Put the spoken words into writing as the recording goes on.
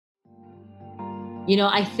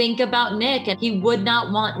I think about Nick, and he would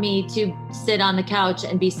not want me to sit on the couch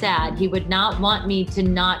and be sad. He would not want me to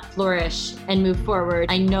not flourish and move forward.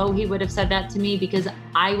 I know he would have said that to me because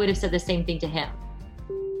I would have said the same thing to him.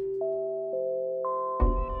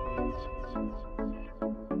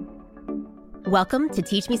 Welcome to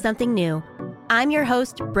Teach Me Something New. I'm your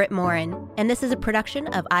host, Britt Morin, and this is a production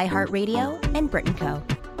of iHeartRadio and Brit & Co.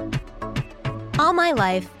 All my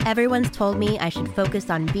life, everyone's told me I should focus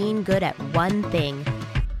on being good at one thing.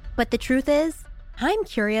 But the truth is, I'm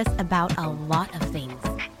curious about a lot of things.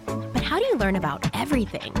 But how do you learn about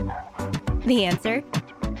everything? The answer?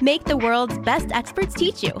 Make the world's best experts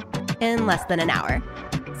teach you in less than an hour.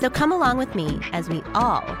 So come along with me as we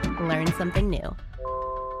all learn something new.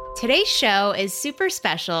 Today's show is super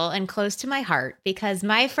special and close to my heart because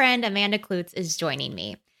my friend Amanda Kloots is joining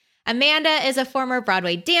me. Amanda is a former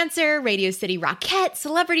Broadway dancer, Radio City Rockette,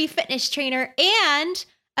 celebrity fitness trainer, and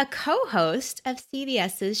a co-host of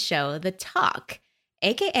CBS's show, The Talk,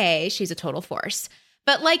 aka she's a total force.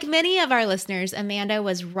 But like many of our listeners, Amanda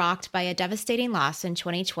was rocked by a devastating loss in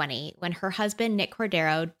 2020 when her husband, Nick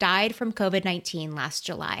Cordero, died from COVID-19 last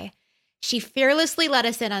July. She fearlessly let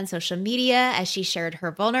us in on social media as she shared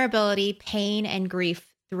her vulnerability, pain, and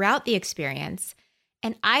grief throughout the experience.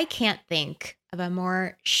 And I can't think of a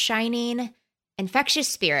more shining, infectious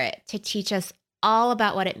spirit to teach us all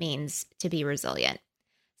about what it means to be resilient.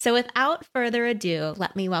 So without further ado,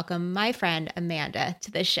 let me welcome my friend Amanda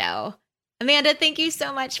to the show. Amanda, thank you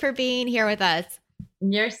so much for being here with us.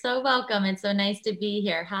 You're so welcome. It's so nice to be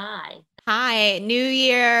here. Hi. Hi, new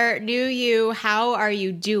year, new you. How are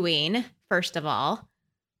you doing, first of all?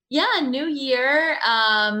 Yeah, new year.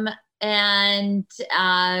 And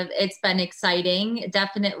it's been exciting,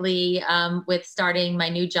 definitely with starting my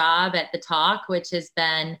new job at The Talk, which has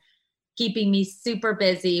been keeping me super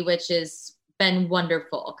busy, which has been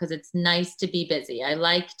wonderful because it's nice to be busy. I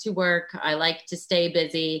like to work. I like to stay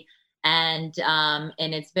busy. And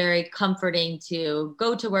it's very comforting to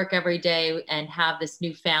go to work every day and have this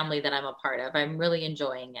new family that I'm a part of. I'm really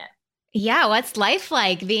enjoying it. Yeah, what's life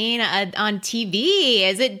like being on TV?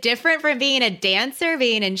 Is it different from being a dancer,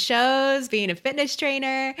 being in shows, being a fitness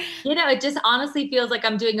trainer? It just honestly feels like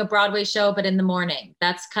I'm doing a Broadway show, but in the morning.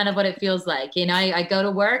 That's kind of what it feels like. I go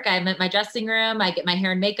to work, I'm at my dressing room, I get my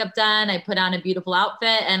hair and makeup done, I put on a beautiful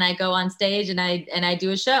outfit, and I go on stage and I do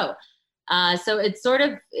a show. So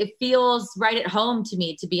it feels right at home to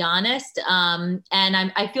me, to be honest. And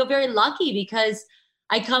I feel very lucky because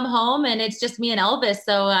I come home and it's just me and Elvis.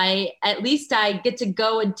 So at least I get to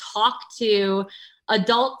go and talk to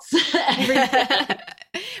adults every day.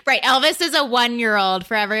 Right. Elvis is a 1-year-old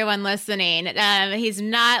for everyone listening. He's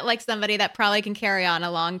not like somebody that probably can carry on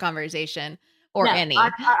a long conversation or any.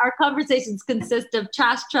 Our conversations consist of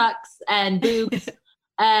trash trucks and boobs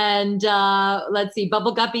and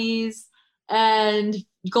bubble guppies and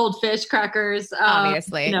goldfish crackers.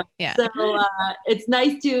 Obviously. Yeah. So it's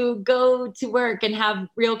nice to go to work and have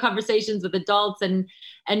real conversations with adults and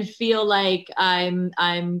feel like I'm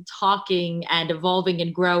talking and evolving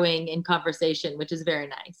and growing in conversation, which is very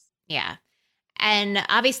nice. Yeah. And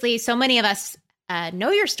obviously so many of us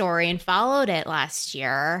know your story and followed it last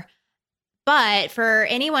year. But for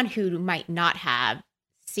anyone who might not have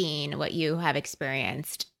seen what you have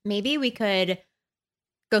experienced, maybe we could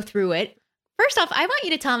go through it. First off, I want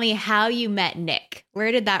you to tell me how you met Nick.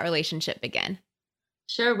 Where did that relationship begin?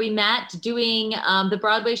 Sure. We met doing the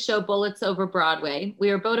Broadway show Bullets Over Broadway.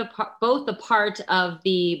 We were both a part of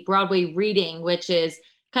the Broadway reading, which is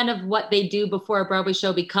kind of what they do before a Broadway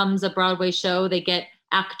show becomes a Broadway show. They get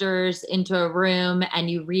actors into a room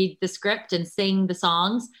and you read the script and sing the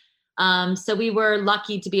songs. So we were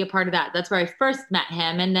lucky to be a part of that. That's where I first met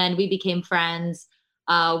him. And then we became friends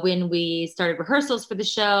when we started rehearsals for the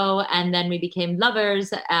show, and then we became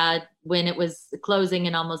lovers when it was closing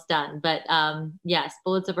and almost done. But yes,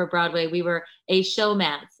 Bullets Over Broadway, we were a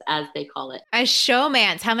showmance, as they call it. A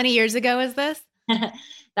showmance. How many years ago was this?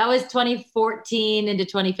 That was 2014 into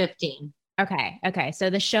 2015. Okay. So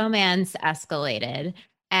the showmance escalated.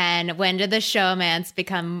 And when did the showmance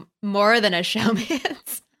become more than a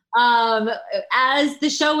showmance? As the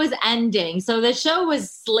show was ending. So the show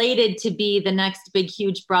was slated to be the next big,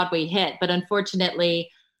 huge Broadway hit, but unfortunately,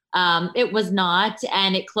 it was not,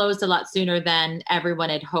 and it closed a lot sooner than everyone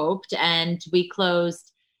had hoped. And we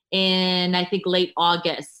closed in, I think, late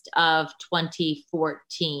August of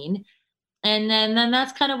 2014. And then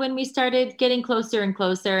that's kind of when we started getting closer and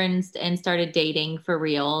closer and started dating for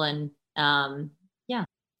real. And yeah.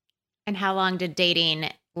 And how long did dating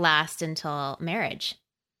last until marriage?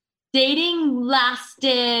 Dating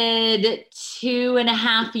lasted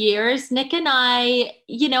 2.5 years. Nick and I,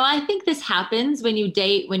 I think this happens when you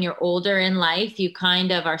date when you're older in life. You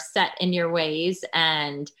kind of are set in your ways.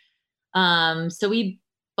 And so we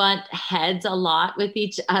butt heads a lot with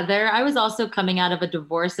each other. I was also coming out of a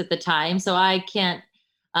divorce at the time, so I can't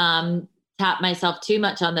tap myself too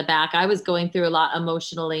much on the back. I was going through a lot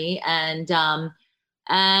emotionally, and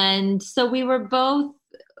so we were both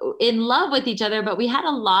in love with each other, but we had a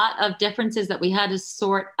lot of differences that we had to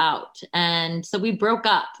sort out. And so we broke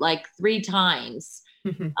up like 3 times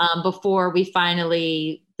before we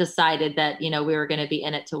finally decided that, we were going to be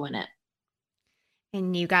in it to win it.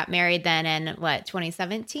 And you got married then in what,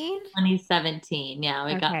 2017? 2017. Yeah,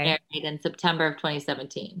 we got married in September of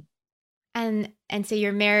 2017. And so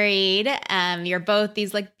you're married. You're both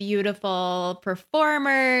these like beautiful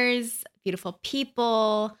performers, beautiful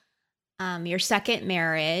people. Your second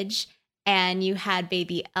marriage, and you had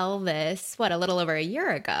baby Elvis, a little over a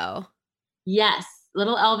year ago? Yes.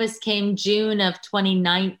 Little Elvis came June of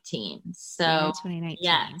 2019. So June 2019.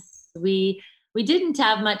 Yes, we didn't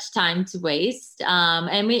have much time to waste.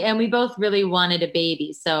 And we both really wanted a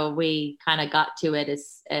baby. So we kind of got to it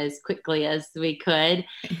as quickly as we could.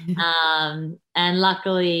 And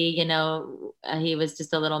luckily, he was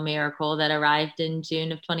just a little miracle that arrived in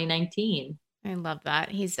June of 2019. I love that.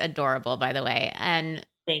 He's adorable, by the way. And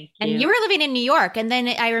thank you. And you were living in New York. And then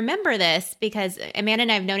I remember this because Amanda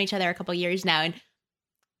and I have known each other a couple years now. And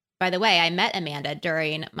by the way, I met Amanda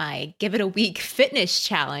during my Give It a Week fitness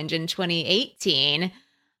challenge in 2018,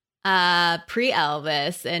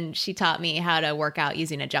 pre-Elvis. And she taught me how to work out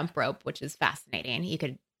using a jump rope, which is fascinating. You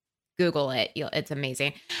could Google it. It's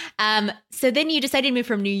amazing. So then you decided to move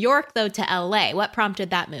from New York, though, to LA. What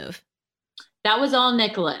prompted that move? That was all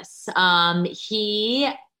Nicholas. He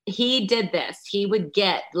did this. He would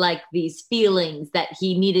get like these feelings that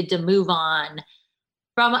he needed to move on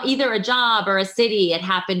from either a job or a city. It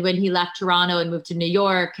happened when he left Toronto and moved to New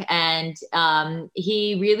York. And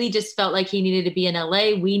he really just felt like he needed to be in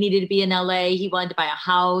LA. We needed to be in LA. He wanted to buy a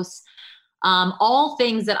house. All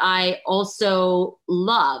things that I also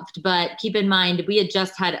loved. But keep in mind, we had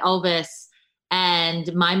just had Elvis.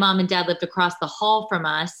 And my mom and dad lived across the hall from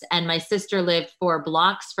us, and my sister lived 4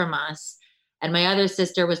 blocks from us, and my other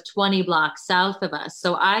sister was 20 blocks south of us.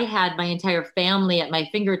 So I had my entire family at my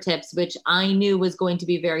fingertips, which I knew was going to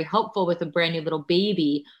be very helpful with a brand new little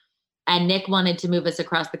baby. And Nick wanted to move us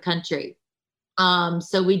across the country.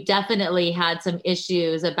 So we definitely had some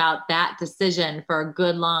issues about that decision for a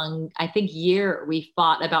good long, I think, year. We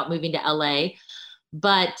fought about moving to LA.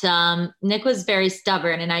 But Nick was very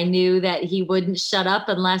stubborn, and I knew that he wouldn't shut up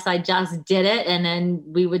unless I just did it. And then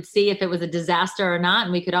we would see if it was a disaster or not.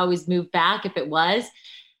 And we could always move back if it was.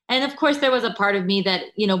 And of course, there was a part of me that,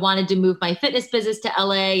 wanted to move my fitness business to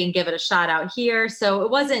LA and give it a shot out here. So it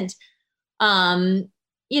wasn't,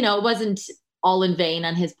 it wasn't all in vain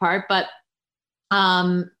on his part. But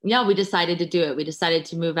we decided to do it. We decided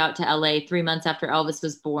to move out to LA 3 months after Elvis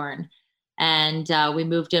was born. And we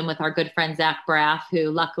moved in with our good friend, Zach Braff, who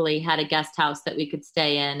luckily had a guest house that we could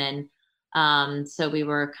stay in. And so we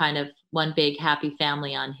were kind of one big happy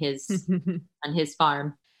family on his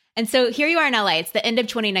farm. And so here you are in LA. It's the end of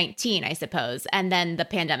 2019, I suppose. And then the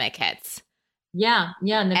pandemic hits. Yeah.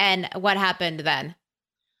 And what happened then?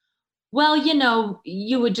 Well,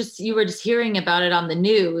 you were just hearing about it on the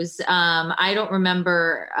news. I don't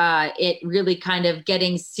remember it really kind of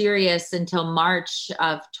getting serious until March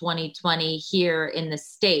of 2020 here in the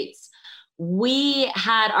States. We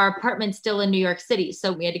had our apartment still in New York City,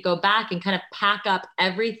 so we had to go back and kind of pack up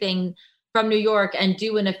everything from New York and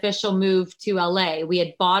do an official move to LA. We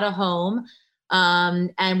had bought a home,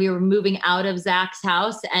 and we were moving out of Zach's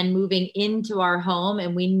house and moving into our home,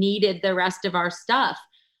 and we needed the rest of our stuff.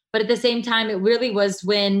 But at the same time, it really was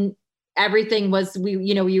when everything was,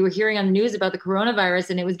 you were hearing on the news about the coronavirus,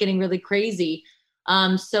 and it was getting really crazy.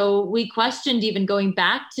 So we questioned even going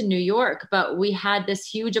back to New York, but we had this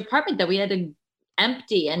huge apartment that we had to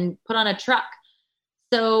empty and put on a truck.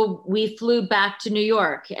 So we flew back to New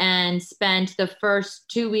York and spent the first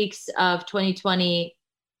 2 weeks of 2020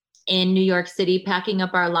 in New York City, packing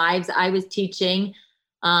up our lives. I was teaching.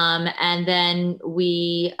 And then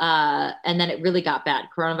it really got bad.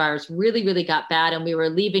 Coronavirus really, really got bad. And we were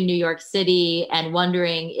leaving New York City and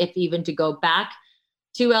wondering if even to go back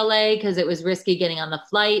to LA because it was risky getting on the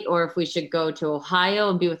flight, or if we should go to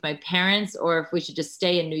Ohio and be with my parents, or if we should just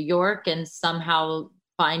stay in New York and somehow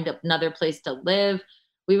find another place to live.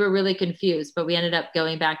 We were really confused, but we ended up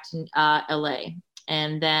going back to LA.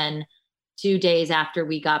 And then 2 days after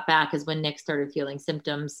we got back is when Nick started feeling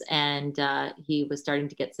symptoms, and he was starting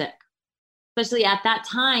to get sick. especially at that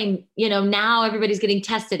time, now everybody's getting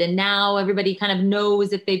tested and now everybody kind of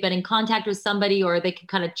knows if they've been in contact with somebody or they can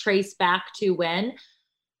kind of trace back to when.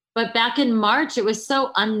 But back in March, it was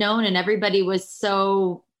so unknown and everybody was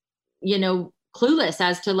so, clueless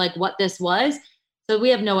as to like what this was. So we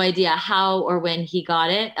have no idea how or when he got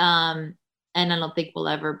it. And I don't think we'll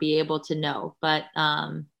ever be able to know, but,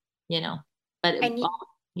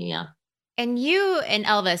 yeah. And you and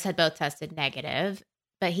Elvis had both tested negative,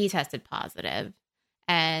 but he tested positive.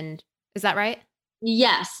 And is that right?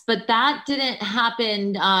 Yes, but that didn't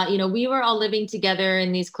happen. We were all living together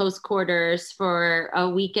in these close quarters for a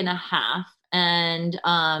week and a half. And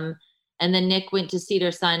then Nick went to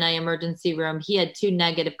Cedars-Sinai emergency room. He had 2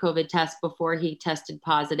 negative COVID tests before he tested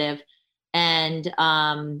positive. And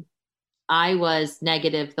I was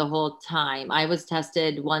negative the whole time. I was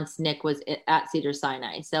tested once Nick was at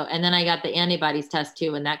Cedars-Sinai. So, and then I got the antibodies test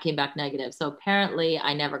too, and that came back negative. So apparently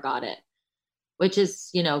I never got it, which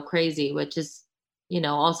is, crazy, which is,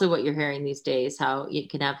 also what you're hearing these days, how you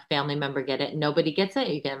can have a family member get it and nobody gets it.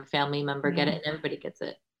 You can have a family member get it and everybody gets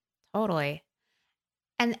it. Totally.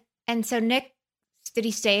 And so Nick, did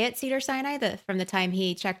he stay at Cedars-Sinai from the time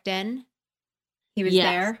he checked in? He was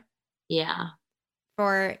there? Yeah.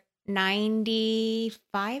 For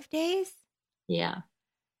 95 days? Yeah.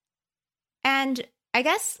 And I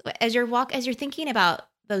guess as you're thinking about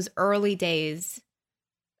those early days,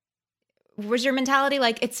 was your mentality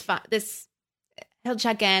like, it's fun, he'll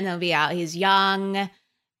check in, he'll be out, he's young,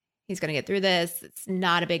 he's going to get through this, it's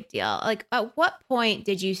not a big deal? Like, at what point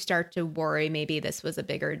did you start to worry maybe this was a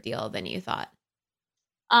bigger deal than you thought?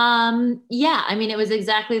 Yeah, I mean, it was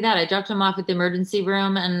exactly that. I dropped him off at the emergency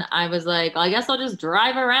room and I was like, I guess I'll just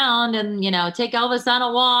drive around and, take Elvis on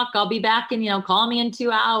a walk. I'll be back and, call me in 2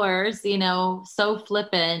 hours, so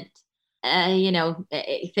flippant,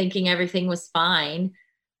 thinking everything was fine.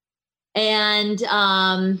 And,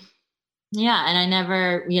 yeah, and I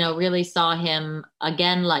never, really saw him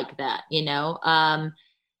again like that, he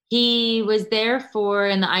was there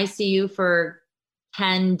in the ICU for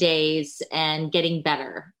 10 days and getting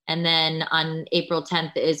better. And then on April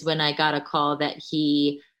 10th is when I got a call that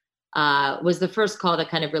he was the first call that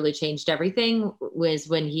kind of really changed everything, was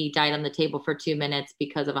when he died on the table for 2 minutes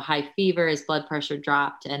because of a high fever. His blood pressure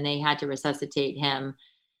dropped and they had to resuscitate him.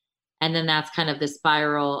 And then that's kind of the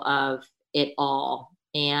spiral of it all.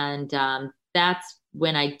 And that's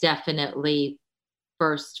when I definitely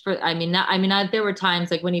there were times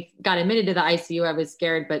like when he got admitted to the ICU, I was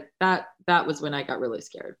scared, but that was when I got really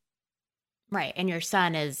scared. Right. And your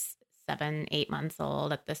son is 7-8 months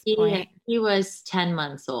old at this point. He was 10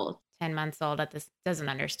 months old. 10 months old at this, doesn't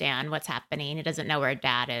understand what's happening. He doesn't know where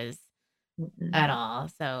dad is at all.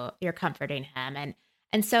 So you're comforting him.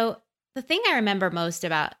 And so the thing I remember most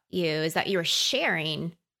about you is that you were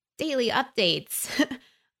sharing daily updates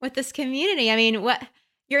with this community. I mean, what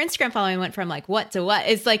your Instagram following went from like what to what?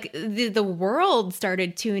 It's like the world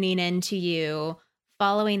started tuning into you,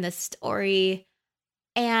 following the story,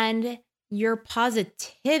 and your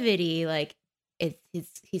positivity, like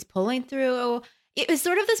he's pulling through. It was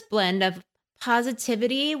sort of this blend of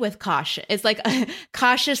positivity with caution. It's like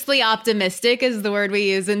cautiously optimistic is the word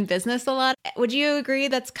we use in business a lot. Would you agree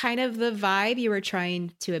that's kind of the vibe you were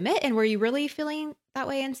trying to emit? And were you really feeling that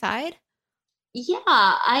way inside?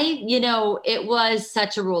 Yeah, it was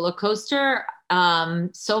such a roller coaster.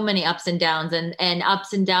 So many ups and downs and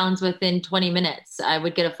ups and downs within 20 minutes. I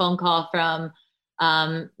would get a phone call from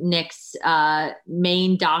Nick's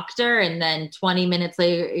main doctor, and then 20 minutes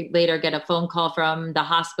later get a phone call from the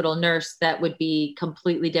hospital nurse that would be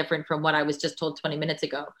completely different from what I was just told 20 minutes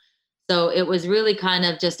ago. So it was really kind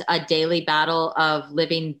of just a daily battle of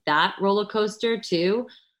living that roller coaster too.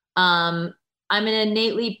 I'm an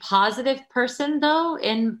innately positive person though,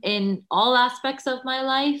 in all aspects of my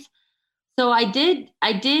life. So I did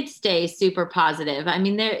stay super positive. I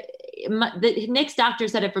mean, Nick's doctor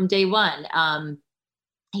said it from day one.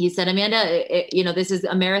 He said, Amanda, this is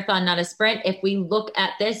a marathon, not a sprint. If we look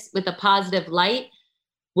at this with a positive light,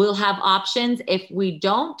 we'll have options. If we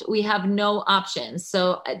don't, we have no options.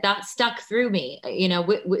 So that stuck through me,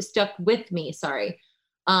 stuck with me, sorry.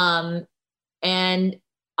 And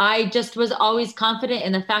I just was always confident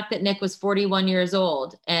in the fact that Nick was 41 years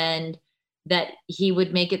old and that he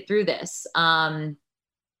would make it through this. I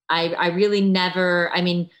really never,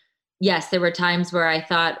 yes, there were times where I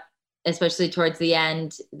thought, especially towards the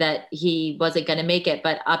end, that he wasn't going to make it.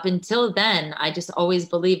 But up until then, I just always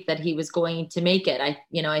believed that he was going to make it. I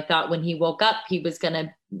thought when he woke up, he was going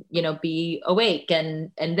to, be awake and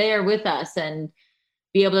there with us and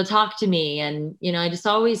be able to talk to me. And, I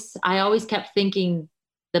always kept thinking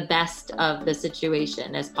the best of the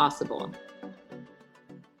situation as possible.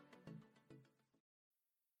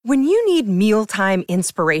 When you need mealtime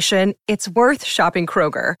inspiration, it's worth shopping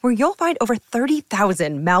Kroger, where you'll find over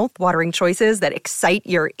 30,000 mouth-watering choices that excite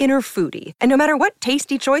your inner foodie. And no matter what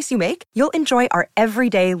tasty choice you make, you'll enjoy our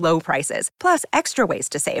everyday low prices, plus extra ways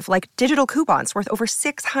to save, like digital coupons worth over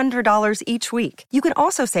 $600 each week. You can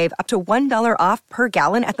also save up to $1 off per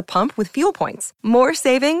gallon at the pump with fuel points. More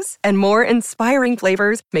savings and more inspiring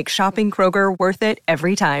flavors make shopping Kroger worth it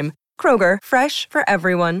every time. Kroger, fresh for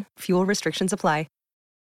everyone. Fuel restrictions apply.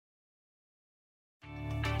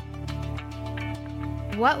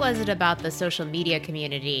 What was it about the social media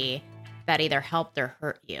community that either helped or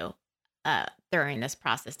hurt you during this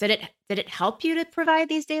process? Did it help you to provide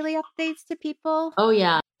these daily updates to people? Oh,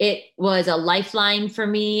 yeah. It was a lifeline for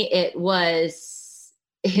me. It was,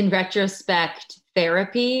 in retrospect,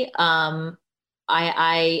 therapy.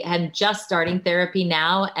 I am just starting therapy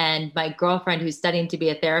now, and my girlfriend who's studying to be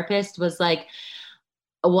a therapist was like,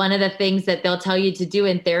 one of the things that they'll tell you to do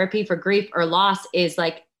in therapy for grief or loss is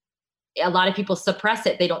like, a lot of people suppress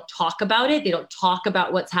it. They don't talk about it. They don't talk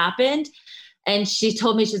about what's happened. And she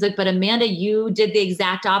told me, she's like, but Amanda, you did the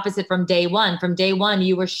exact opposite from day one. From day one,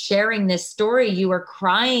 you were sharing this story. You were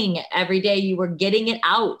crying every day. You were getting it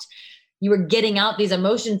out. You were getting out these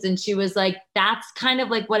emotions. And she was like, that's kind of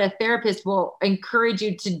like what a therapist will encourage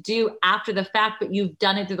you to do after the fact, but you've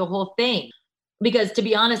done it through the whole thing. Because to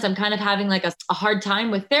be honest, I'm kind of having like a hard time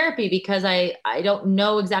with therapy because I don't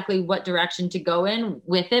know exactly what direction to go in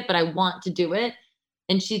with it, but I want to do it.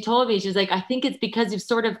 And she told me, she's like, I think it's because you've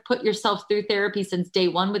sort of put yourself through therapy since day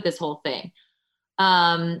one with this whole thing.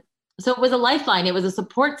 So it was a lifeline. It was a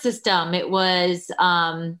support system. It was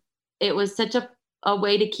such a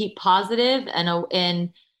way to keep positive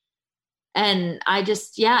and I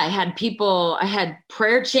just, I had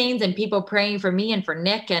prayer chains and people praying for me and for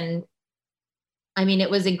Nick. And I mean,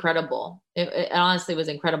 it was incredible. It honestly was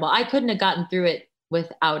incredible. I couldn't have gotten through it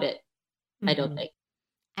without it. Mm-hmm. I don't think.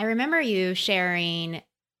 I remember you sharing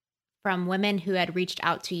from women who had reached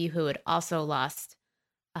out to you who had also lost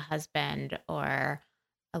a husband or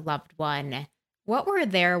a loved one. What were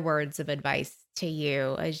their words of advice to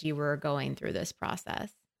you as you were going through this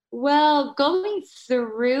process? Well, going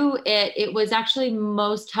through it was actually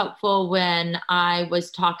most helpful when I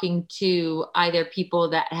was talking to either people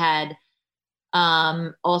that had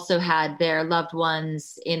also had their loved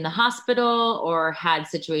ones in the hospital or had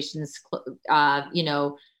situations,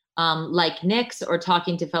 like Nick's, or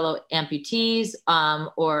talking to fellow amputees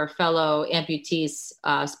or fellow amputees'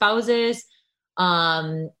 spouses.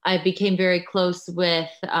 I became very close with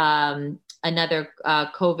another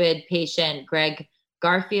COVID patient, Greg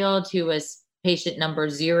Garfield, who was patient number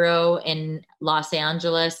 0 in Los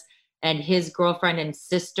Angeles, and his girlfriend and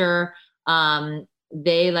sister.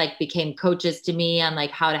 They like became coaches to me on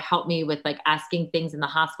like how to help me with like asking things in the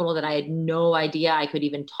hospital that I had no idea I could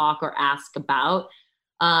even talk or ask about.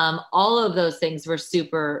 All of those things were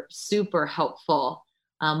super, super helpful.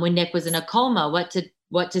 When Nick was in a coma,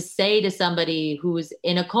 what to say to somebody who's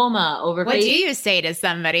in a coma over What do you say to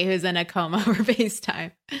somebody who's in a coma over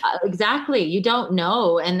FaceTime? Exactly. You don't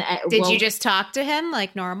know. And did you just talk to him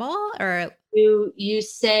like normal, or you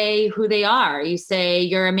say who they are? You say,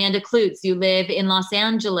 you're Amanda Klutz. You live in Los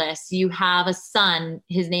Angeles. You have a son.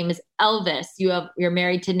 His name is Elvis. You're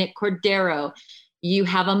married to Nick Cordero. You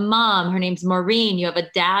have a mom. Her name's Maureen. You have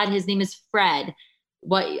a dad. His name is Fred.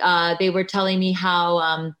 What they were telling me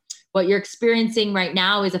how what you're experiencing right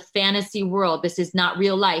now is a fantasy world. This is not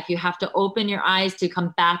real life. You have to open your eyes to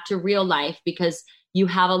come back to real life because you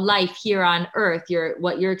have a life here on earth.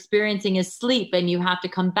 What you're experiencing is sleep, and you have to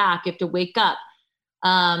come back. You have to wake up.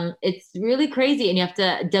 It's really crazy. And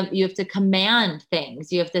you have to command things.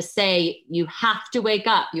 You have to say, you have to wake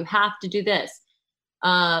up. You have to do this.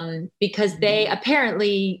 Because they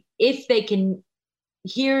apparently, if they can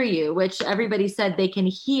hear you, which everybody said they can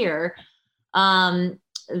hear,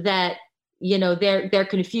 that, they're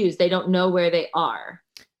confused. They don't know where they are.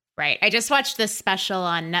 Right. I just watched this special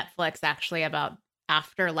on Netflix actually about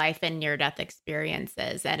afterlife and near-death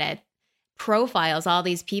experiences, and it profiles all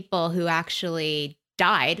these people who actually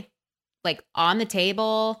died, like on the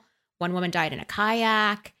table. One woman died in a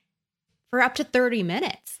kayak for up to 30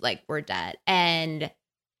 minutes, like were dead, and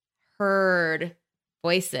heard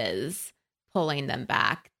voices pulling them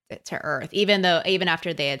back to earth, even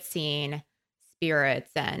after they had seen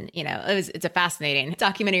spirits. And it's a fascinating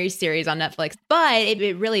documentary series on Netflix, but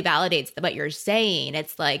it really validates what you're saying.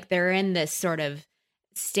 It's like they're in this sort of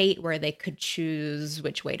state where they could choose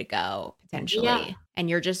which way to go potentially. Yeah. And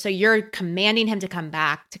you're commanding him to come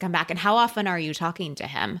back. And how often are you talking to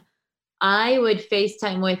him? I would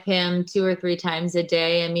FaceTime with him 2 or 3 times a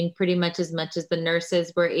day. I mean, pretty much as the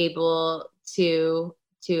nurses were able to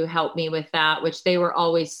to help me with that, which they were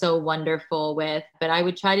always so wonderful with, but I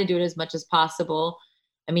would try to do it as much as possible.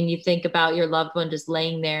 I mean, you think about your loved one just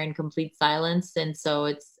laying there in complete silence. And so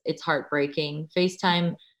it's heartbreaking.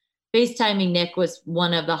 FaceTiming Nick was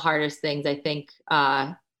one of the hardest things, I think,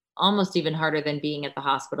 almost even harder than being at the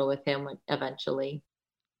hospital with him eventually.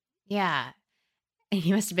 Yeah. And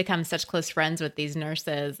you must have become such close friends with these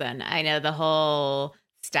nurses. And I know the whole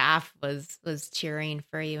staff was cheering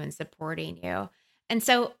for you and supporting you. And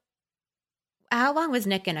so how long was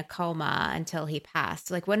Nick in a coma until he passed?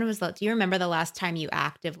 Like, do you remember the last time you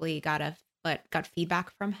actively got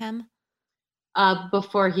feedback from him?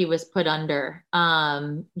 Before he was put under.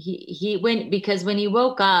 He went, because when he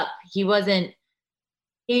woke up, he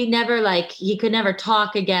could never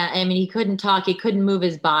talk again. I mean, he couldn't talk. He couldn't move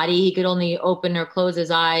his body. He could only open or close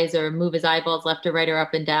his eyes or move his eyeballs left or right or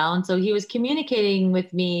up and down. So he was communicating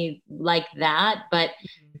with me like that. But,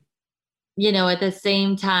 at the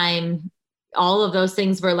same time, all of those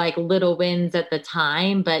things were like little wins at the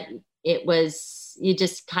time, but you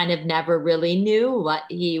just kind of never really knew what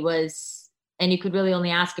he was. And you could really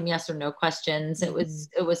only ask him yes or no questions. It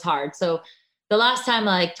was hard. So the last time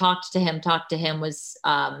I talked to him was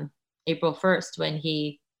April 1st when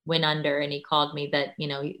he went under, and he called me that,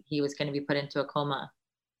 he was going to be put into a coma.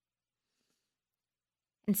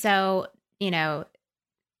 And so,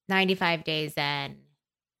 95 days in,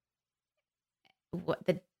 what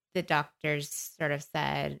the doctors sort of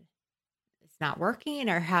said it's not working,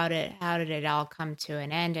 or how did it all come to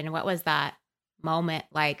an end? And what was that moment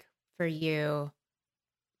like for you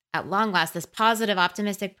at long last, this positive,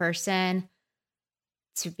 optimistic person,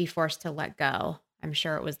 to be forced to let go? I'm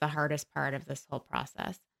sure it was the hardest part of this whole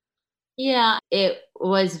process. Yeah, it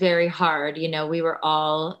was very hard. We were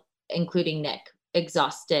all, including Nick,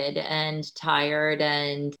 exhausted and tired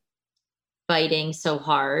and fighting so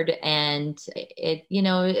hard. And it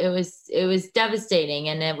was devastating.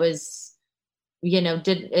 And it was,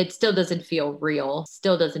 it still doesn't feel real.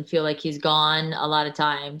 Still doesn't feel like he's gone a lot of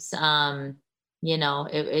times.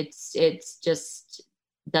 It's just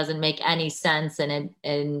doesn't make any sense, and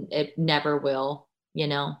it never will,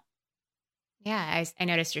 Yeah, I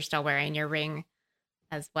noticed you're still wearing your ring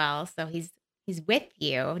as well. So he's with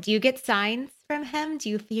you. Do you get signs from him? Do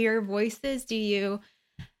you hear voices? Do you?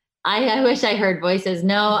 I wish I heard voices.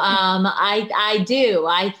 No, I do.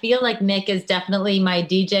 I feel like Nick is definitely my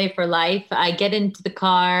DJ for life. I get into the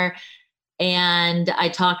car and I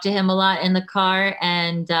talk to him a lot in the car,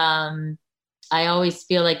 and I always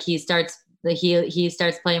feel like he starts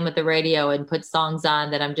playing with the radio and puts songs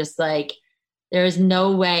on that I'm just like, there's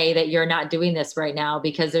no way that you're not doing this right now,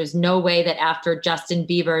 because there's no way that after Justin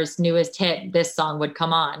Bieber's newest hit, this song would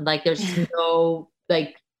come on. Like, there's no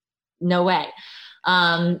way.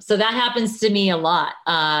 So that happens to me a lot,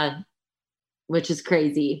 which is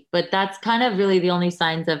crazy, but that's kind of really the only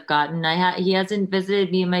signs I've gotten. He hasn't visited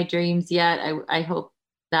me in my dreams yet. I hope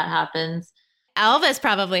that happens. Elvis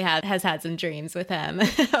probably has had some dreams with him,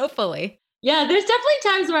 hopefully. Yeah, there's definitely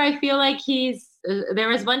times where I feel like there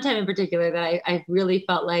was one time in particular that I really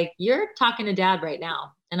felt like, you're talking to Dad right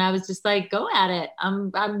now. And I was just like, go at it.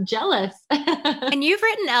 I'm jealous. And you've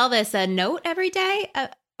written Elvis a note every day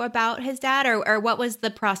about his dad, or what was the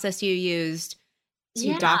process you used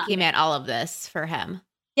to document all of this for him?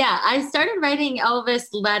 Yeah, I started writing Elvis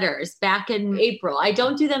letters back in April. I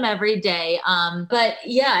don't do them every day. But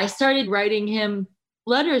yeah, I started writing him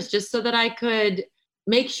letters just so that I could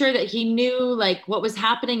make sure that he knew like what was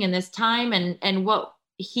happening in this time, and what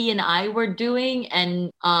he and I were doing,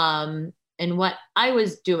 and what I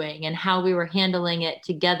was doing, and how we were handling it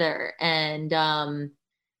together.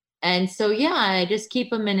 And so, yeah, I just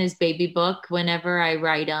keep him in his baby book whenever I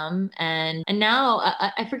write him. And now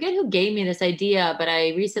I forget who gave me this idea, but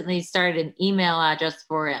I recently started an email address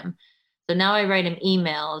for him. So now I write him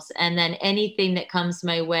emails, and then anything that comes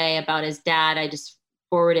my way about his dad, I just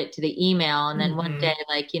forward it to the email. And then one day,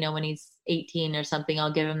 when he's 18 or something,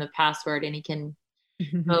 I'll give him the password and he can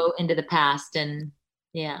go into the past. And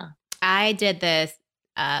yeah. I did this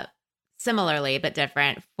similarly, but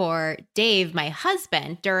different, for Dave, my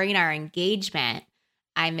husband. During our engagement,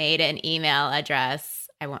 I made an email address.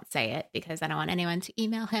 I won't say it because I don't want anyone to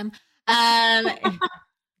email him. It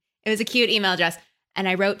was a cute email address. And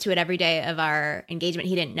I wrote to it every day of our engagement.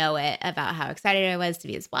 He didn't know it, about how excited I was to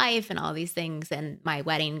be his wife and all these things. And my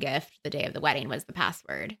wedding gift, the day of the wedding, was the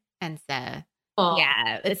password. And so,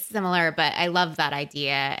 yeah, it's similar, but I love that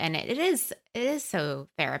idea. And it is so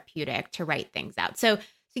therapeutic to write things out. So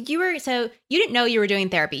you didn't know you were doing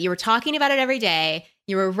therapy. You were talking about it every day.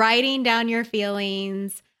 You were writing down your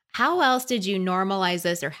feelings. How else did you normalize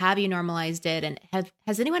this, or have you normalized it? And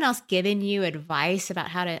has anyone else given you advice about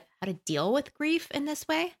how to deal with grief in this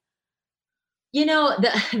way?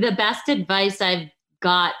 The best advice I've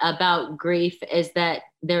got about grief is that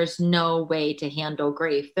there's no way to handle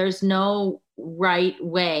grief. There's no right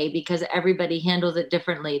way because everybody handles it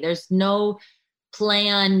differently. There's no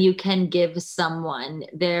plan you can give someone.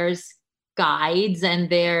 There's guides and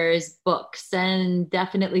there's books and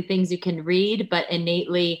definitely things you can read, but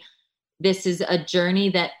innately this is a journey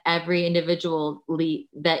that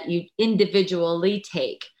you individually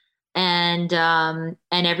take. And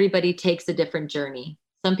everybody takes a different journey.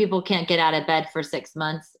 Some people can't get out of bed for 6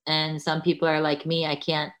 months, and some people are like me. I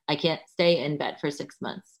can't stay in bed for 6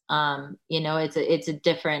 months. It's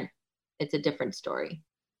a different story.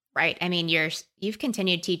 Right. I mean, you've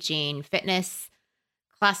continued teaching fitness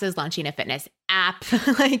classes, launching a fitness app.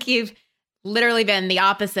 Like, you've literally been the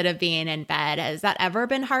opposite of being in bed. Has that ever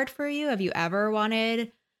been hard for you? Have you ever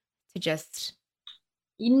wanted to just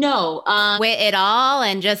quit it all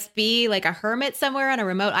and just be like a hermit somewhere on a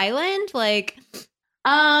remote island? Yeah,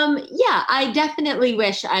 I definitely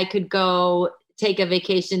wish I could go take a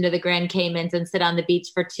vacation to the Grand Caymans and sit on the beach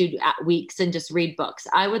for 2 weeks and just read books.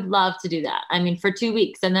 I would love to do that. I mean, for 2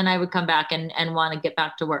 weeks, and then I would come back and want to get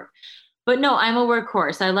back to work. But no, I'm a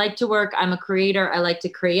workhorse. I like to work. I'm a creator. I like to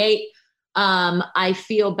create. I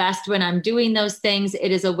feel best when I'm doing those things.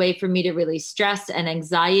 It is a way for me to release stress and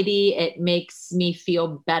anxiety. It makes me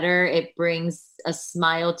feel better. It brings a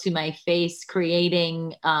smile to my face,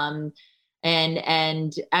 creating, and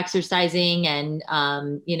exercising and,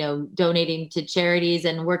 donating to charities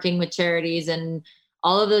and working with charities, and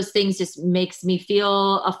all of those things just makes me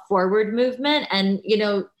feel a forward movement. And,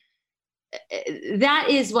 that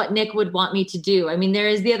is what Nick would want me to do. I mean, there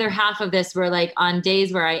is the other half of this where, like, on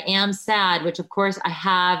days where I am sad, which of course I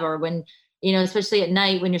have, or when, especially at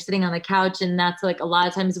night when you're sitting on the couch, and that's like a lot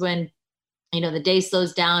of times when, the day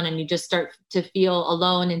slows down and you just start to feel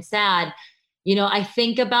alone and sad. I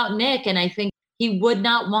think about Nick, and I think he would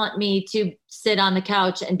not want me to sit on the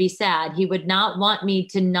couch and be sad. He would not want me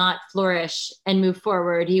to not flourish and move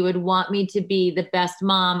forward. He would want me to be the best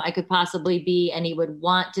mom I could possibly be. And he would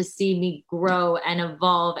want to see me grow and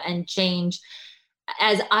evolve and change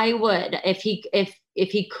as I would. If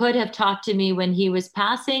he could have talked to me when he was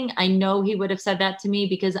passing, I know he would have said that to me,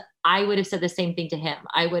 because I would have said the same thing to him.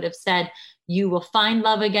 I would have said, you will find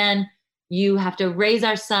love again. You have to raise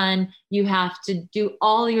our son. You have to do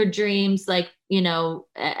all your dreams. I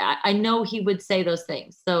know he would say those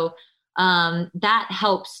things. So that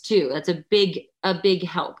helps too. That's a big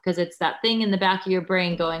help, because it's that thing in the back of your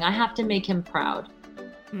brain going, I have to make him proud.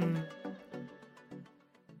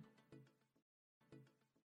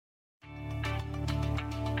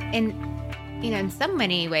 And, in so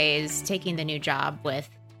many ways, taking the new job with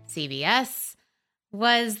CBS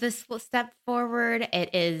was this step forward.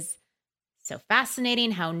 It is so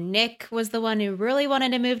fascinating how Nick was the one who really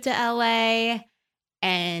wanted to move to LA,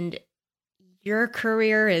 and your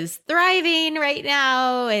career is thriving right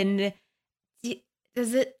now. And do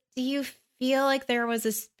you feel like there was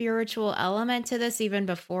a spiritual element to this even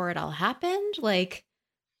before it all happened?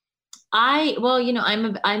 I'm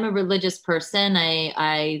a religious person.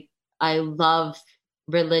 I love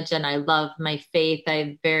religion. I love my faith.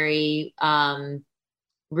 I'm very,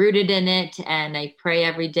 rooted in it, and I pray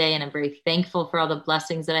every day, and I'm very thankful for all the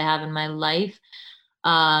blessings that I have in my life.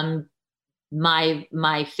 My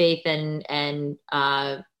faith and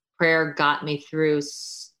prayer got me through,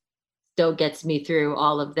 still gets me through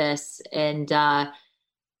all of this. And yeah,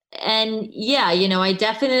 I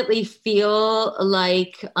definitely feel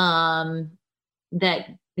like that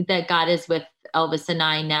God is with Elvis and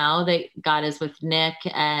I now, that God is with Nick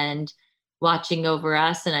and watching over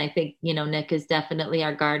us. And I think, Nick is definitely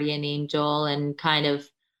our guardian angel, and kind of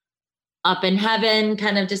up in heaven,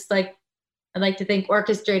 kind of just like, I like to think,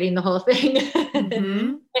 orchestrating the whole thing,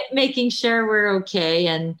 making sure we're okay,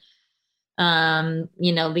 and,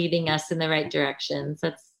 leading us in the right directions.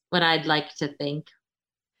 That's what I'd like to think.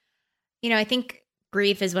 I think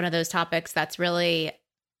grief is one of those topics that's really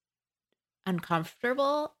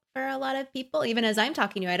uncomfortable for a lot of people. Even as I'm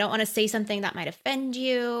talking to you, I don't want to say something that might offend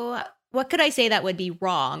you. What could I say that would be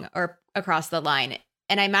wrong or across the line?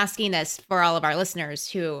 And I'm asking this for all of our listeners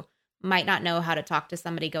who might not know how to talk to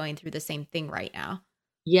somebody going through the same thing right now.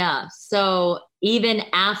 Yeah. So even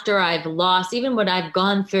after even what I've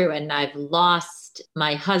gone through, and I've lost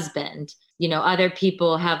my husband, other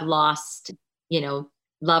people have lost,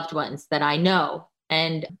 loved ones that I know.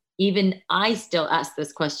 And even I still ask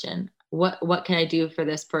this question, what can I do for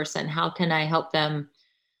this person? How can I help them?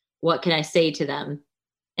 What can I say to them?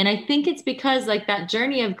 And I think it's because like that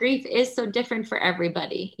journey of grief is so different for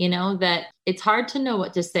everybody, that it's hard to know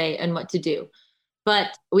what to say and what to do.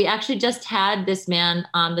 But we actually just had this man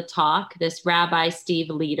on the talk, this Rabbi Steve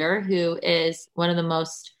Leder, who is one of the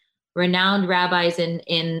most renowned rabbis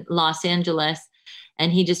in Los Angeles.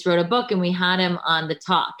 And he just wrote a book, and we had him on the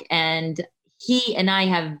talk. And he and I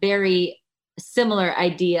have very similar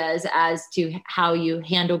ideas as to how you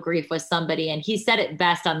handle grief with somebody. And he said it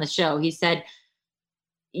best on the show. He said,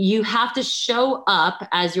 you have to show up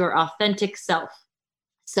as your authentic self.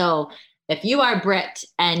 So if you are Britt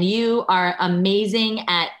and you are amazing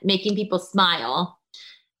at making people smile,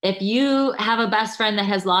 if you have a best friend that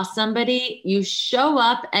has lost somebody, you show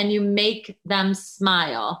up and you make them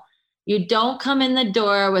smile. You don't come in the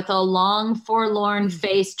door with a long, forlorn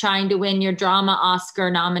face trying to win your drama Oscar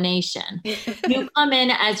nomination. You come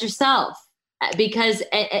in as yourself, because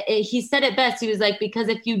he said it best. He was like, because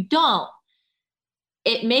if you don't,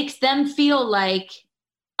 it makes them feel like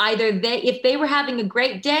either if they were having a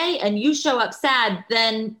great day and you show up sad,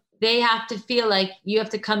 then they have to feel like you have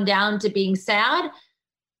to come down to being sad.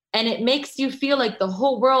 And it makes you feel like the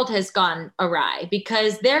whole world has gone awry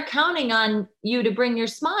because they're counting on you to bring your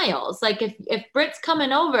smiles. Like if Britt's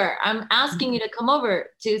coming over, I'm asking you to come over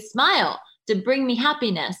to smile, to bring me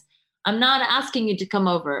happiness. I'm not asking you to come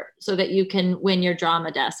over so that you can win your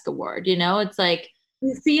drama desk award. It's like,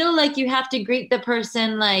 you feel like you have to greet the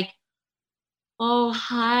person like, oh,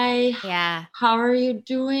 hi. Yeah. How are you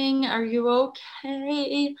doing? Are you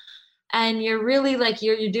okay? And you're really like,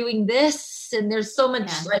 you're doing this. And there's so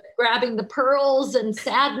much like grabbing the pearls and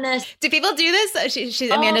sadness. Do people do this?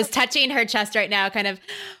 Amanda's touching her chest right now, kind of.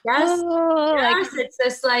 Yes. Yes. It's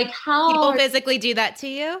just like how people physically do that to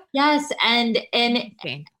you. Yes. And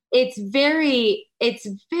okay. it's very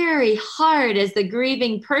hard as the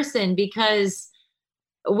grieving person, because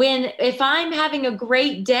if I'm having a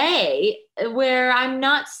great day where I'm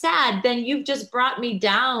not sad, then you've just brought me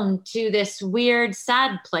down to this weird,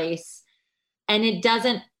 sad place and it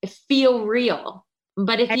doesn't feel real.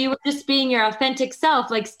 But if you were just being your authentic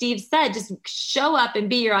self, like Steve said, just show up and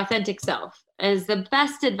be your authentic self is the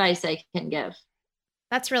best advice I can give.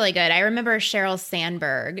 That's really good. I remember Sheryl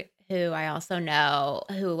Sandberg, who I also know,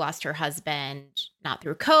 who lost her husband, not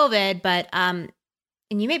through COVID, but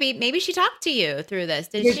and you maybe she talked to you through this,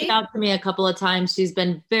 did she? She talked to me a couple of times. She's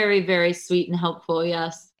been very, very sweet and helpful,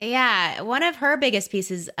 yes. Yeah. One of her biggest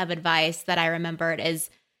pieces of advice that I remembered is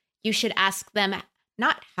you should ask them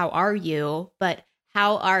not how are you, but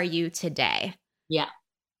how are you today? Yeah.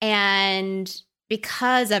 And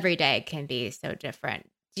because every day can be so different.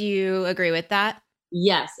 Do you agree with that?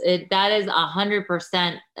 Yes, that is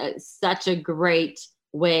 100% such a great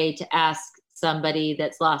way to ask somebody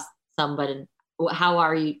that's lost somebody, how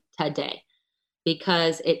are you today?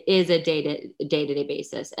 Because it is a day-to-day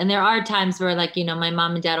basis. And there are times where like, my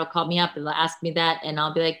mom and dad will call me up and they'll ask me that. And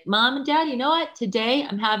I'll be like, Mom and Dad, you know what? Today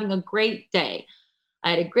I'm having a great day. I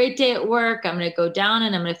had a great day at work. I'm going to go down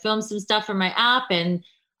and I'm going to film some stuff for my app. And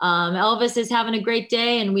Elvis is having a great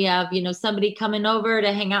day. And we have, somebody coming over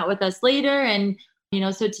to hang out with us later. And,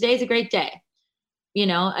 so today's a great day.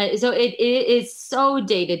 So it is so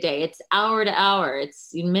day to day. It's hour to hour.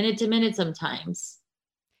 It's minute to minute sometimes.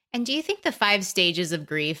 And do you think the 5 stages of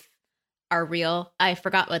grief are real? I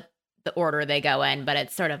forgot what the order they go in, but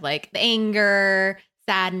it's sort of like the anger,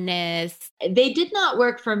 sadness. They did not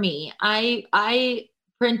work for me. I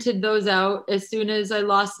printed those out as soon as I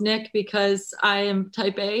lost Nick because I am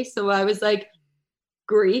type A. So I was like,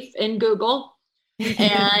 grief in Google.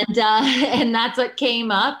 And that's what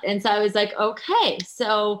came up. And so I was like, okay,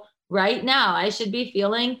 so right now I should be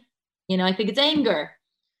feeling, I think it's anger.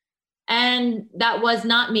 And that was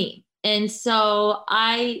not me. And so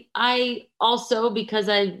I also, because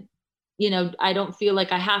I don't feel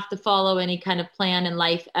like I have to follow any kind of plan in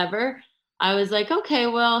life ever. I was like, okay,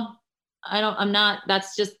 well,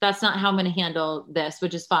 that's not how I'm going to handle this,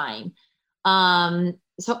 which is fine.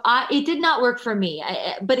 So it did not work for me.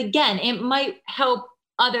 But again, it might help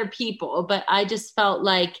other people, but I just felt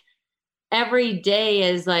like every day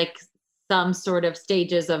is like some sort of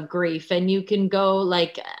stages of grief. And you can go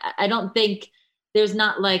like, I don't think there's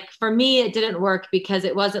not like, for me, it didn't work because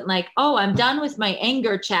it wasn't like, oh, I'm done with my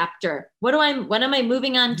anger chapter. What am I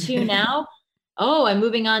moving on to now? Oh, I'm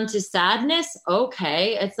moving on to sadness.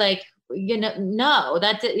 Okay. It's like, no,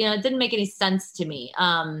 it didn't make any sense to me.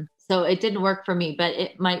 So it didn't work for me, but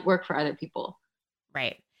it might work for other people.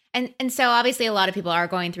 Right. And so obviously a lot of people are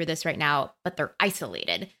going through this right now, but they're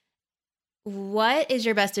isolated. What is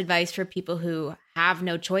your best advice for people who have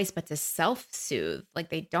no choice but to self-soothe? Like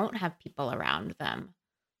they don't have people around them.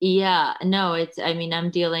 Yeah, no, I mean, I'm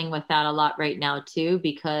dealing with that a lot right now too,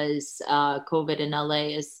 because COVID in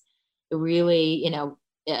LA is really,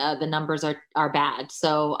 the numbers are bad.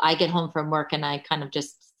 So I get home from work and I kind of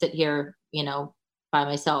just sit here, by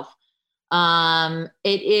myself. That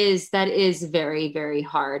is very, very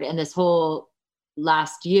hard. And this whole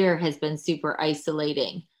last year has been super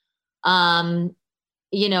isolating. Um,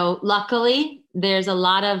 luckily there's a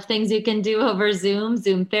lot of things you can do over Zoom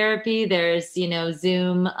therapy. There's,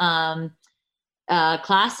 Zoom,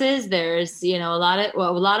 classes. There's, a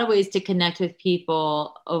lot of ways to connect with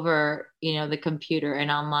people over, the computer and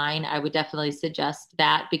online. I would definitely suggest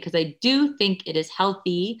that because I do think it is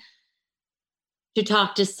healthy to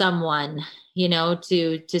talk to someone,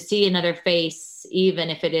 to see another face, even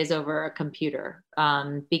if it is over a computer,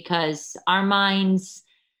 because our minds,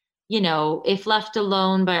 if left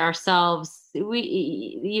alone by ourselves,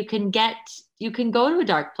 you can go to a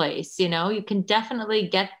dark place, you can definitely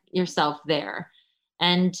get yourself there.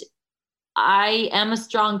 And I am a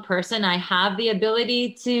strong person. I have the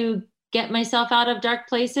ability to get myself out of dark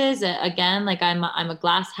places. Again, like I'm a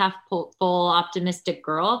glass half full optimistic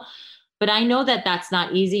girl, but I know that that's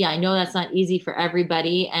not easy. I know that's not easy for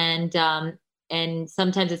everybody. And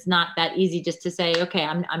sometimes it's not that easy just to say, okay,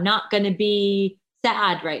 I'm not going to be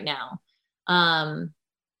sad right now.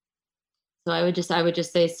 So I would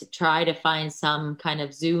just say try to find some kind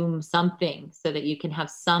of Zoom something so that you can have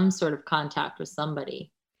some sort of contact with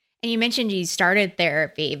somebody. And you mentioned you started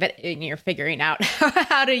therapy, but you're figuring out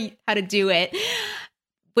how to do it.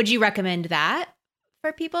 Would you recommend that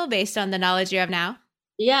for people based on the knowledge you have now?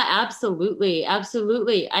 Yeah, absolutely.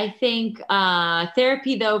 Absolutely. I think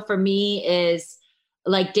therapy, though, for me is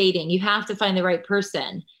like dating. You have to find the right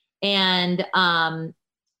person. And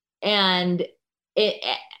it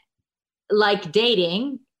like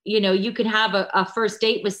dating, you could have a first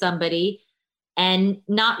date with somebody and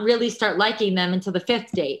not really start liking them until the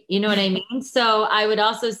fifth date. You know what I mean? So I would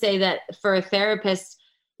also say that for a therapist,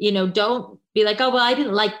 don't be like, oh, well, I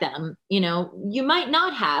didn't like them. You might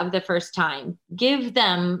not have the first time. Give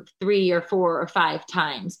them 3 or 4 or 5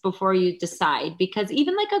 times before you decide. Because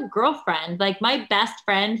even like a girlfriend, like my best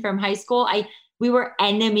friend from high school, we were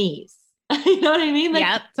enemies. You know what I mean? Like,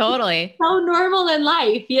 yeah, totally. So normal in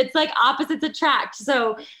life. It's like opposites attract.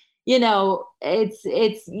 So,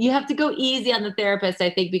 it's you have to go easy on the therapist, I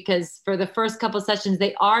think, because for the first couple sessions,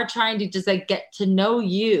 they are trying to just like get to know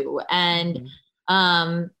you. And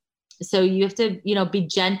so you have to, be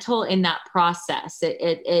gentle in that process.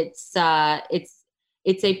 It's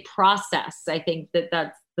a process. I think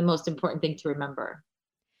that's the most important thing to remember.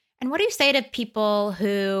 And what do you say to people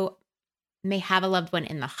who may have a loved one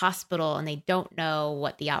in the hospital and they don't know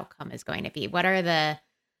what the outcome is going to be? What are the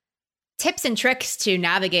tips and tricks to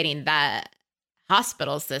navigating that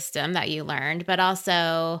hospital system that you learned, but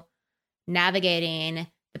also navigating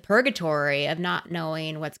the purgatory of not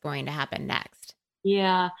knowing what's going to happen next?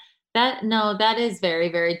 Yeah, that is very,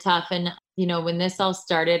 very tough. And, when this all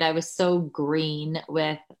started, I was so green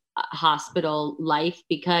with hospital life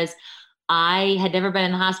because I had never been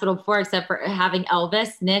in the hospital before, except for having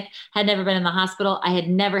Elvis. Nick had never been in the hospital. I had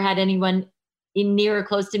never had anyone near or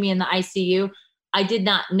close to me in the ICU. I did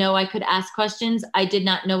not know I could ask questions. I did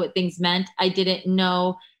not know what things meant. I didn't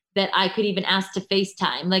know that I could even ask to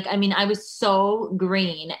FaceTime. Like, I mean, I was so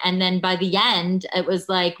green. And then by the end, it was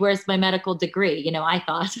like, where's my medical degree? I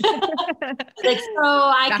thought like, so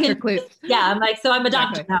I Dr. can, Klutz. Yeah, I'm like, so I'm a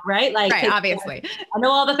doctor now, right? Like, right, obviously. I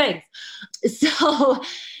know all the things. So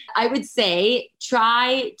I would say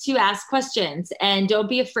try to ask questions and don't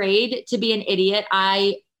be afraid to be an idiot.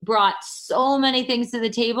 I brought so many things to the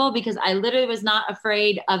table because I literally was not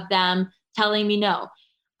afraid of them telling me no.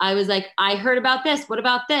 I was like, I heard about this. What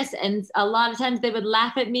about this? And a lot of times they would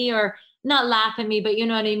laugh at me, or not laugh at me, but you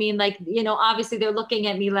know what I mean? Like, obviously they're looking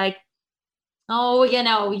at me like, oh,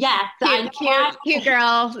 yes. Cute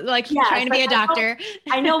girl, like trying to be a doctor.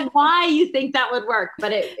 I know why you think that would work,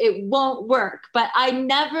 but it won't work. But I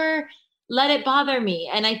never let it bother me.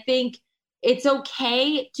 And I think it's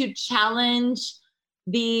okay to challenge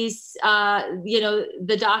these,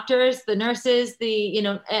 the doctors, the nurses,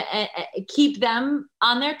 keep them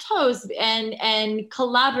on their toes and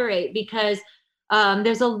collaborate, because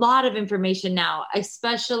there's a lot of information now,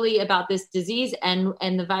 especially about this disease and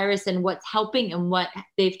the virus and what's helping and what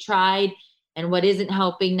they've tried and what isn't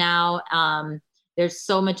helping now. There's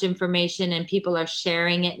so much information and people are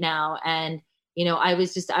sharing it now. And, I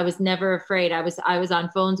was never afraid. I was on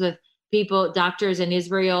phones with people, doctors in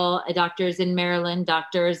Israel, doctors in Maryland,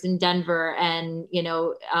 doctors in Denver, and,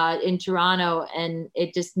 in Toronto. And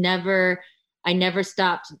it just never, I never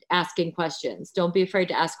stopped asking questions. Don't be afraid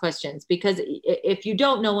to ask questions, because if you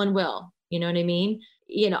don't, no one will. You know what I mean?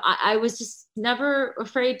 I was just never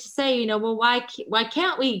afraid to say, well, why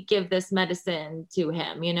can't we give this medicine to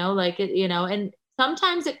him? And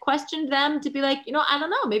sometimes it questioned them to be like, I don't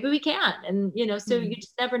know, maybe we can. And, so you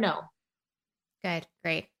just never know. Good.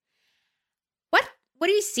 Great. What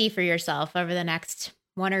do you see for yourself over the next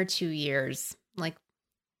 1 or 2 years? Like,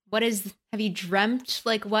 have you dreamt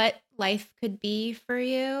like what life could be for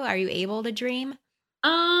you? Are you able to dream?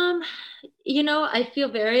 I feel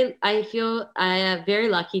very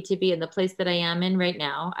lucky to be in the place that I am in right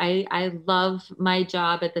now. I love my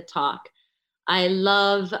job at the Talk. I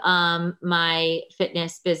love my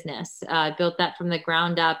fitness business. I built that from the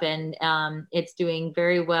ground up, and it's doing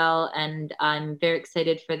very well. And I'm very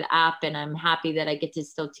excited for the app, and I'm happy that I get to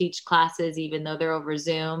still teach classes, even though they're over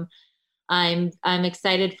Zoom. I'm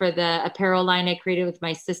excited for the apparel line I created with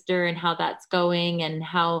my sister and how that's going, and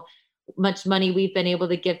how much money we've been able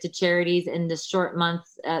to give to charities in the short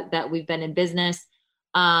months that we've been in business.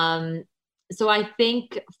 So I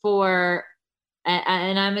think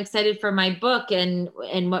and I'm excited for my book and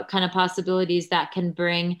what kind of possibilities that can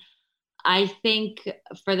bring. I think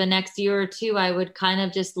for the next year or two, I would kind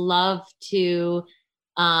of just love to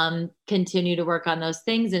continue to work on those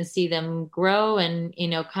things and see them grow, and,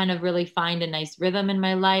 kind of really find a nice rhythm in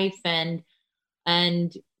my life, and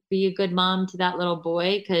be a good mom to that little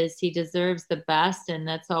boy, because he deserves the best. And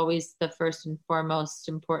that's always the first and foremost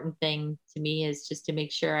important thing to me, is just to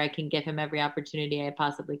make sure I can give him every opportunity I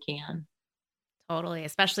possibly can. Totally.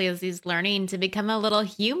 Especially as he's learning to become a little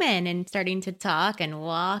human and starting to talk and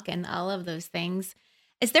walk and all of those things.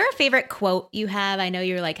 Is there a favorite quote you have? I know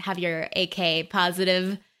you're have your AK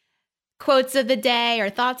positive quotes of the day or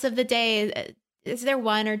thoughts of the day. Is there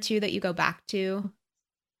one or two that you go back to?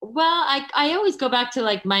 Well, I always go back to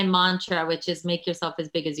like my mantra, which is make yourself as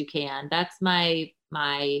big as you can. That's my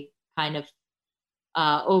kind of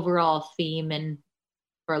overall theme and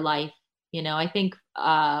for life. I think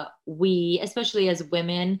we, especially as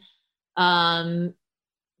women, tend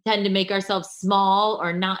to make ourselves small,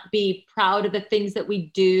 or not be proud of the things that we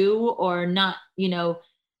do, or not,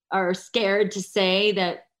 are scared to say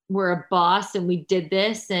that we're a boss and we did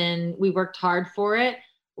this and we worked hard for it,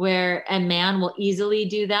 where a man will easily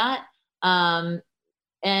do that.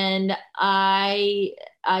 And I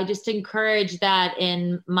just encourage that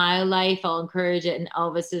in my life. I'll encourage it in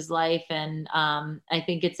Elvis's life. And I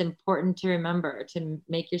think it's important to remember to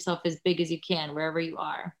make yourself as big as you can, wherever you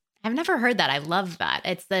are. I've never heard that. I love that.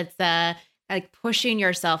 It's like pushing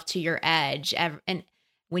yourself to your edge. And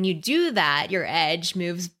when you do that, your edge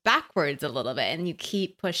moves backwards a little bit, and you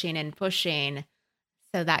keep pushing and pushing,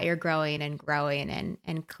 so that you're growing and growing.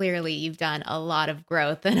 And clearly you've done a lot of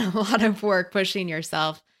growth and a lot of work pushing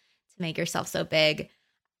yourself to make yourself so big.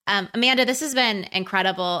 Amanda, this has been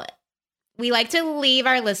incredible. We like to leave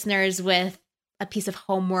our listeners with a piece of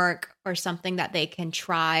homework or something that they can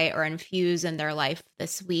try or infuse in their life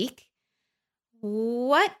this week.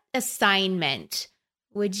 What assignment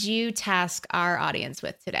would you task our audience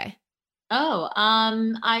with today?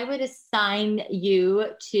 I would assign you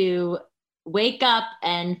to wake up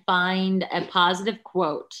and find a positive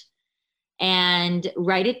quote and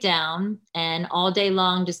write it down, and all day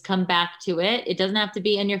long just come back to it. It doesn't have to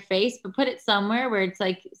be in your face, but put it somewhere where it's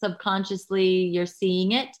like subconsciously you're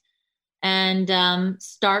seeing it, and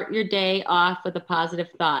start your day off with a positive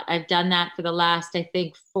thought. I've done that for the last, I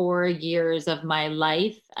think, 4 years of my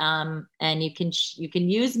life. And you can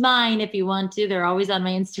use mine if you want to. They're always on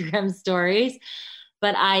my Instagram stories,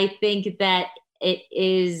 but I think that it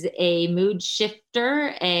is a mood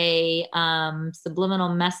shifter, a subliminal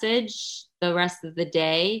message the rest of the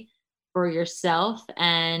day for yourself.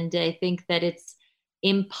 And I think that it's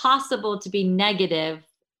impossible to be negative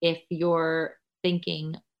if you're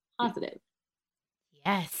thinking positive.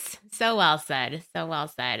 Yes. So well said. So well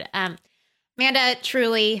said. Amanda,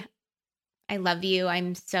 truly, I love you.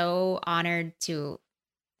 I'm so honored to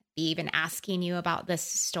be even asking you about this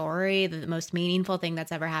story, the most meaningful thing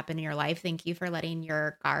that's ever happened in your life. Thank you for letting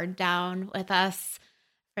your guard down with us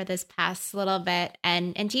for this past little bit,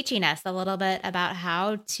 and teaching us a little bit about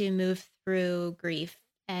how to move through grief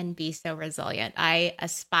and be so resilient. I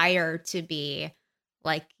aspire to be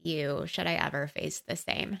like you, should I ever face the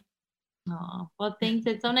same. Oh, well, thanks.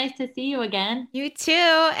 It's so nice to see you again. You too.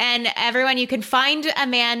 And everyone, you can find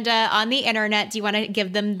Amanda on the internet. Do you want to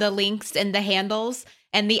give them the links and the handles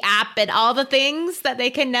and the app and all the things that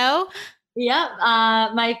they can know? Yep.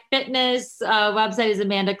 My fitness website is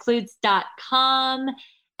amandakleutz.com,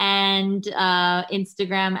 and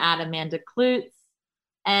Instagram at Amanda Kleutz.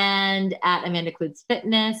 and at Amanda Kloots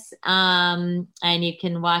Fitness. And you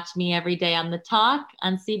can watch me every day on The Talk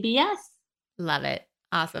on CBS. Love it.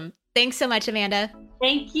 Awesome. Thanks so much, Amanda.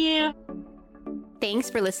 Thank you. Thanks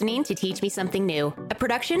for listening to Teach Me Something New, a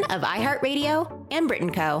production of iHeartRadio and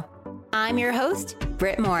Brit & Co. I'm your host,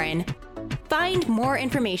 Brit Morin. Find more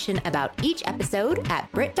information about each episode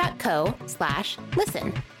at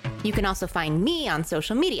brit.co/listen. You can also find me on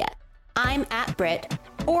social media. I'm at Brit,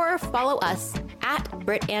 or follow us at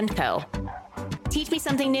Brit & Co. Teach Me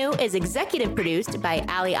Something New is executive produced by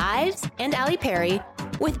Allie Ives and Allie Perry,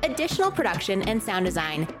 with additional production and sound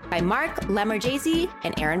design by Mark Lemmerjazy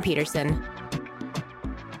and Aaron Peterson.